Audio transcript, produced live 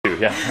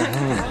Yeah.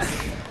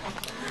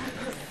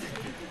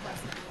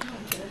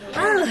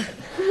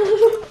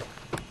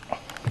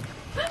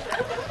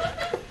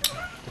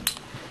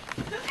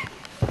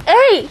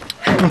 Hey!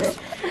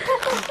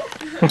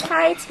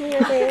 Hi, it's me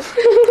again.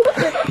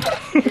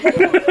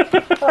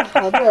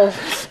 好热。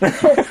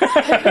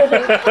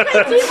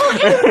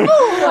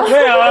没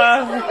有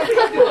啊，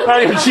哪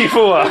里有欺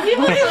负啊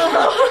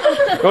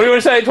 ？What do you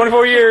want to say?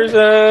 24 years.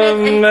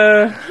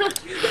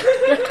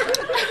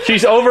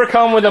 She's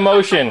overcome with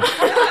emotion.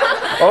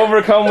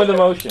 Overcome with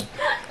emotion.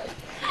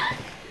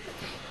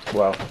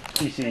 Wow.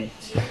 Okay.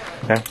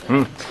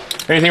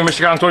 Anything for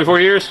Mr. Kang? 24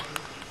 years.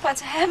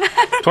 What's happened?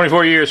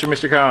 24 years for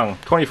Mr. Kang.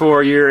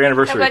 24-year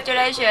anniversary.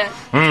 Congratulations.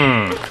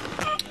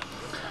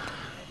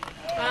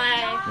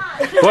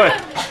 What?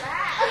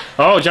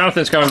 Oh,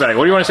 Jonathan's coming back.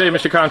 What do you want to say to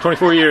Mr. Kang?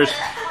 24 years.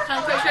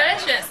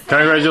 Congratulations.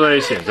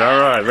 Congratulations. All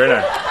right, very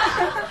nice.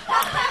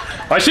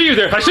 I see you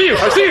there. I see you.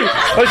 I see you.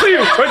 I see you.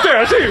 Right there.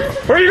 I see you.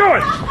 Where are you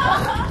going?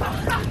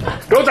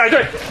 Go, Dai.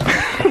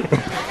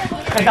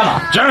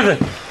 Jonathan,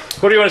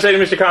 what do you want to say to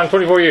Mr. Kang?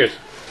 24 years.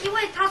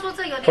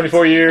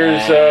 24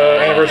 years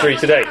anniversary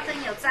today.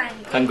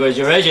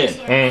 Congratulations.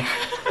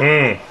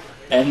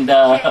 And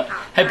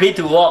happy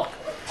to walk.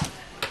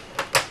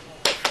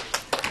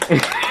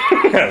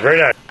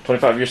 Very nice.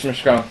 25 years from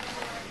Mr. Kang.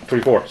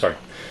 24, sorry.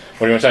 What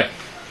do you want to say?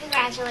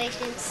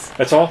 Congratulations.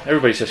 That's all?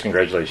 Everybody says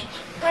congratulations.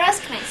 What else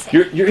can I say?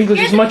 Your English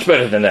is much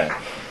better than that.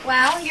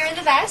 Well, you're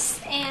the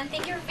best, and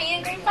thank you for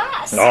being a great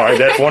boss. All right,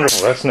 that's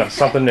wonderful. That's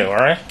something new, all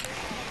right?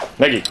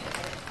 Maggie.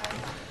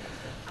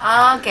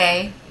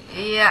 Okay.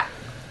 Yeah.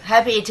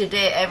 Happy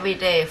today, every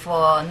day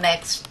for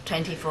next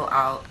 24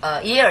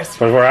 years.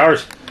 24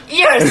 hours?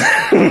 Years.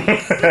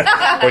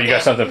 Well, you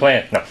got something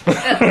planned? No.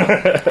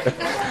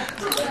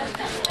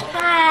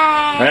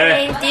 Hi,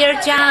 Hey. dear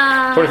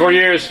John. 24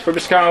 years for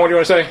Mr. Kang. What do you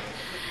want to say?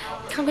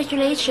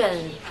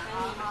 Congratulations.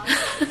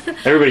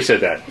 Everybody said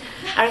that.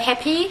 Are you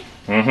happy?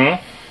 Mm-hmm.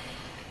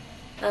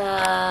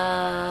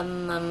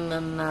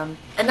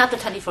 Another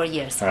 24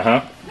 years.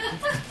 Uh-huh.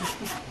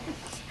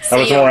 I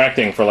was more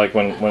acting for like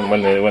when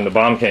the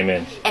bomb came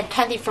in. And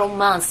 24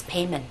 months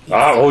payment.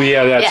 Oh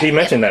yeah, Yeah, he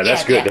mentioned that.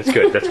 That's yeah, good.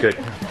 yeah. That's good.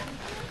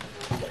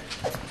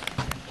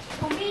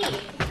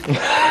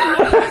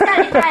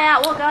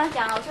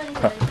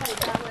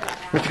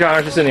 Mr.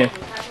 Kang 24年，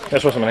要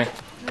说什么呢？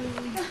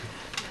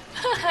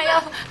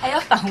还要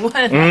访问。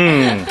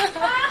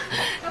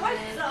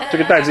这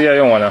个袋子要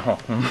用完了哈。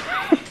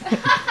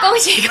恭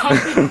喜恭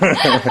喜。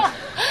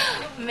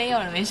没有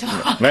了，没说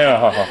话。没有，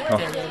好。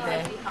对。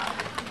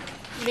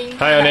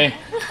还有呢？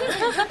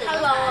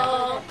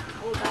 Hello.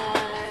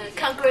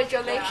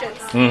 Congratulations.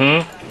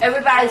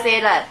 Everybody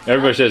say that.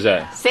 Everybody says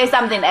that. Say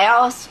something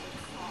else.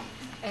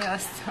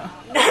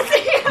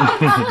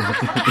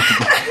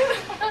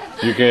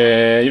 You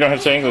don't have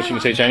to say English. You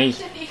can say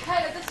Chinese.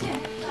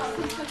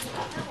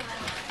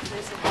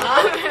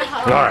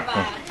 All right.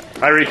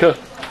 Hi, Rika.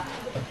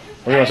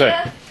 What do you want to say?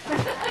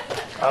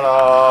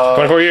 Hello.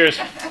 24 years.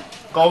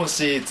 恭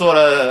喜做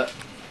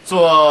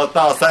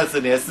到30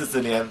年、40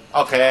年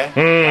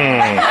 ，OK。All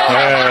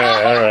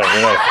right.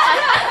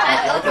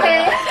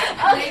 Okay.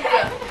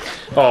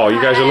 Oh,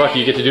 you guys are lucky.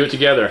 You get to do it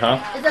together, huh?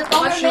 The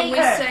bomb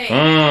maker.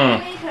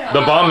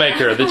 The bomb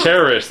maker, the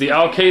terrorist, the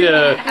Al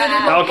Qaeda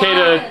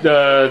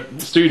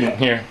student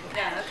here.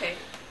 Yeah, okay.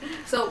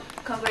 So,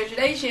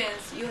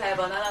 congratulations, you have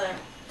another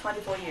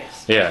 24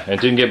 years. Yeah, it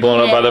didn't get blown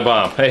up by the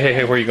bomb.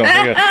 Hey, where are you going?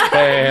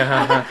 Hey,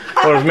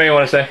 what does May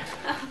want to say?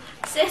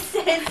 Say.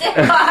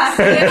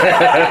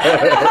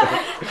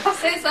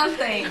 Say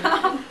something.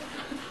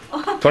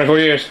 24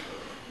 years.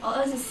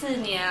 24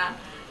年啊。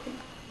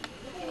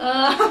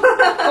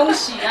恭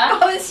喜啊！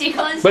恭喜。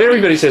 But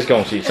everybody says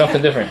gongxi,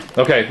 something different.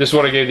 Okay, this is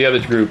what I gave the other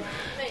group.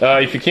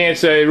 If you can't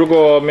say 如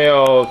果没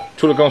有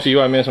除了恭喜以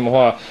外没有什么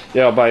话，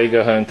要摆一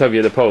个很特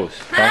别的 pose.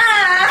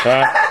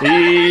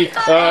 1、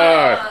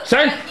2、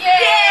3。耶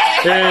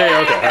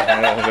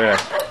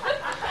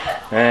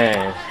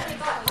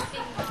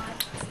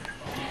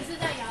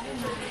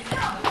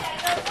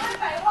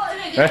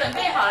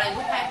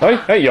 ！OK，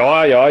 对。有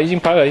啊，已经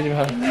拍了。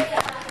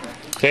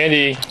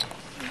Sandy.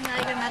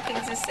 I got nothing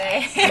to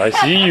say. I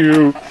see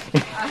you.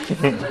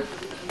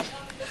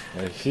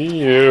 I see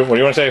you. What do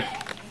you want to say?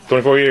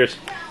 24 years.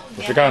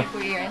 Mr. Kang.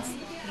 24 years.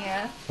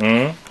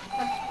 Yeah.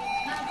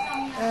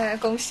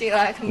 恭喜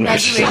啦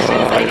Congratulations.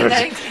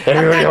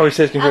 Everybody always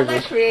says I'm not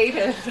congratulations.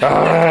 creative.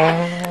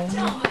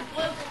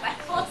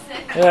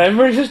 Yeah,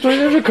 everybody says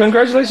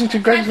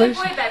congratulations.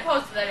 不会摆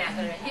pose 的两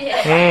个人。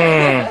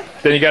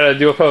Then you gotta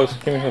do a pose.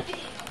 Give me a pose.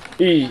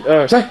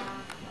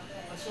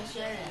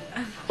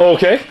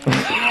 1、2、3。OK 。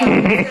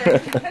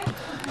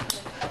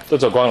都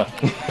走光了。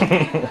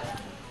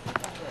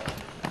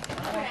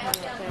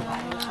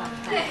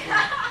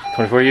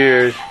24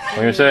 years.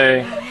 What do you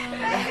say?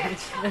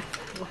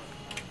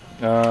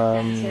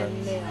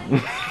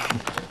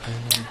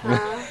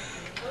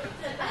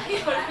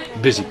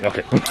 Busy.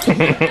 Okay.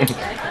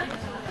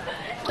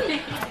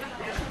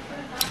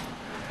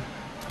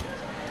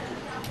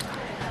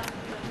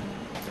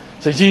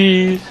 Say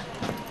cheese.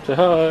 Say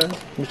hi.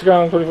 Mr.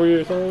 Kang, 24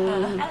 years. Hello.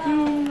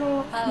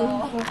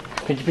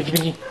 Pinky, pinky,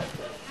 pinky.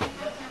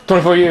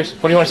 24 years.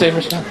 What do you want to say,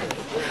 Mr. Kang?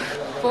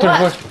 For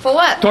what? For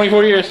what?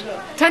 24 years.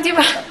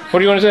 25. What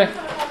do you want to say?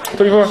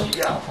 24.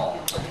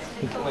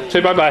 Say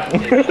bye-bye.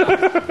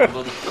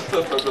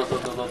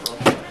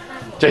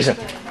 Jason.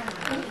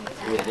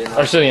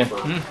 24年。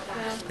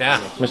怎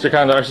样？ Mr.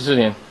 Kang 的24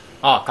年。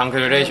哦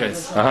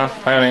，congratulations。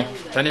还有呢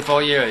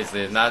 24 years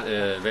is not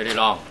very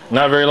long.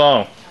 Not very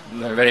long.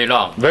 Very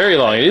long. Very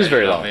long. It is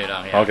very long. Very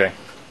long. Yeah. Okay.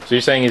 So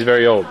you're saying he's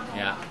very old?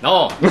 Yeah.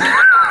 No,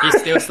 he's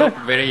still so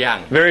very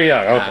young. Very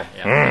young. Okay.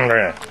 Yeah.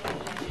 Very young.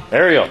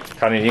 There we go.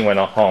 考你英文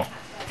哦。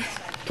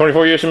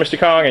24 years from Mr.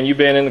 Kang, and you've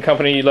been in the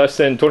company less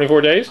than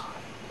 24 days?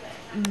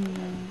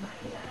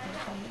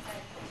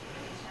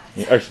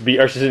 你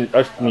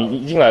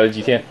已经来了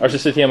几天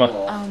？24天吗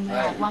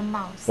1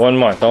 month. ？1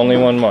 month. Only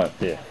 1 month.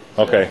 Yeah.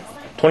 Okay.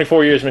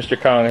 24 years Mr.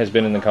 Kang has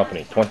been in the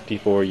company.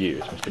 24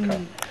 years, Mr.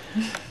 Kang.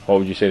 What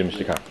would you say to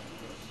Mr. Kang?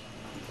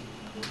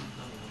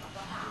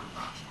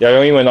 要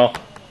用英文哦。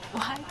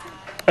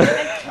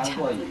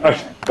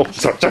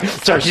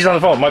sorry, she's on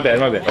the phone. My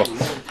bad. Oh,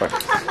 sorry.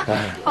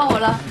 换我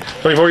了。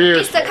 24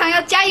 years. Mr. Kang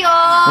要加油。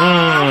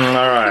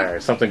all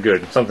right. Something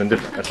good. Something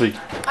different. Let's see.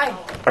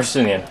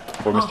 24年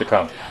for Mr.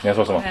 Kang. 你要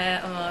说什么？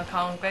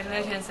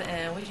 Congratulations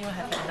and wish you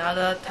have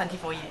another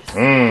 24 years.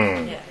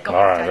 All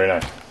right. Very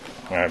nice.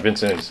 All right.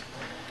 Vincent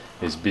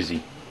is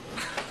busy.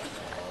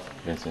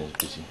 Vincent is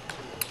busy.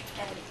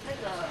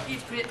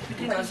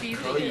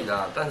 可以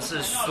的，但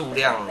是数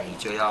量你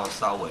就要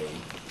稍微。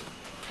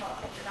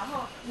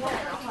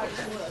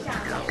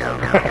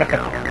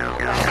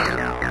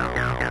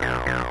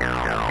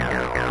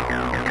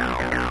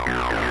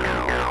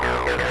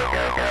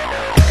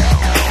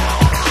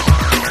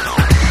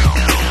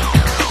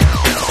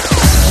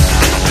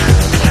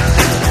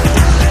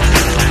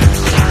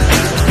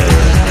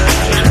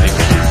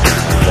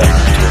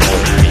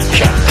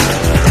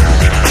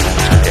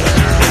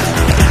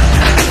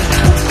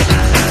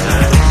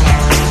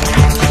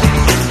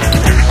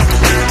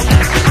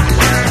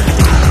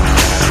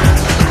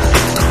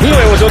你以为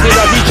我昨天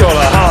到地球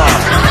了哈？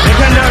没看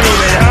到你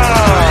们。